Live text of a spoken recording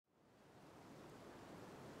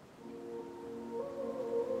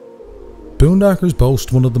Boondockers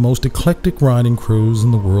boast one of the most eclectic riding crews in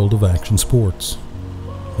the world of action sports.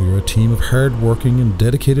 We are a team of hard-working and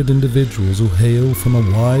dedicated individuals who hail from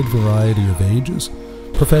a wide variety of ages,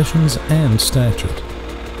 professions and stature.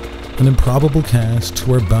 An improbable cast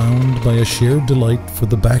who are bound by a shared delight for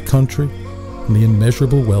the backcountry and the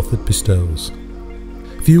immeasurable wealth it bestows.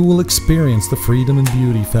 Few will experience the freedom and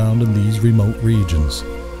beauty found in these remote regions,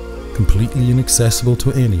 completely inaccessible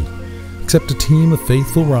to any, except a team of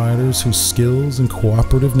faithful riders whose skills and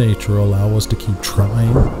cooperative nature allow us to keep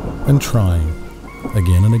trying and trying,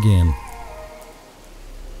 again and again.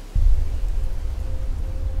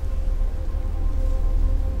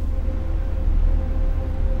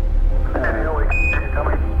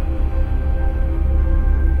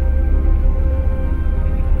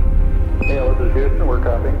 Yeah, this is Houston, we're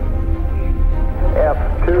copying.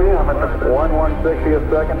 F2, I'm at 1/160th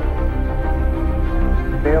second.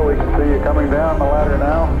 Neil, we can see you coming down the ladder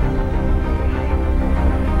now.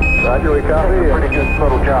 Roger, we copy. Pretty good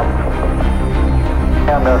total job.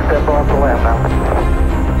 And step off the lamp now.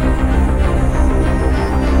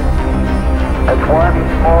 That's one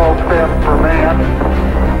small step for man,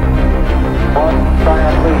 one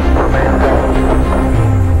giant leap for mankind.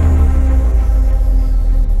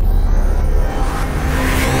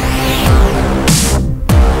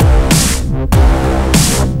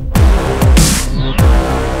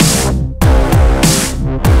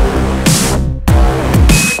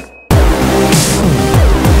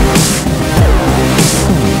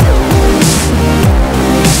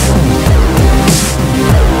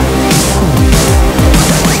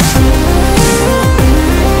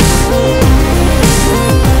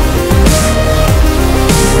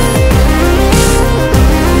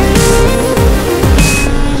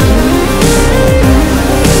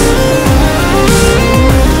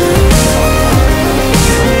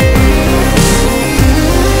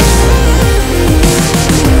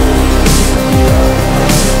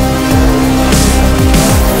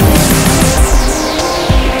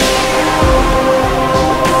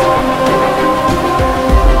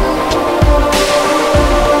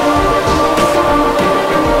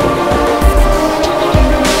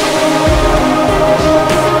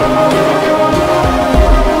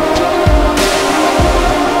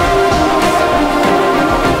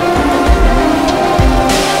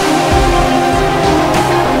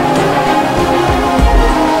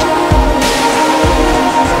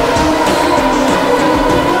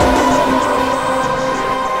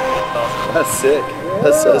 That's sick.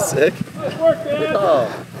 That's so sick.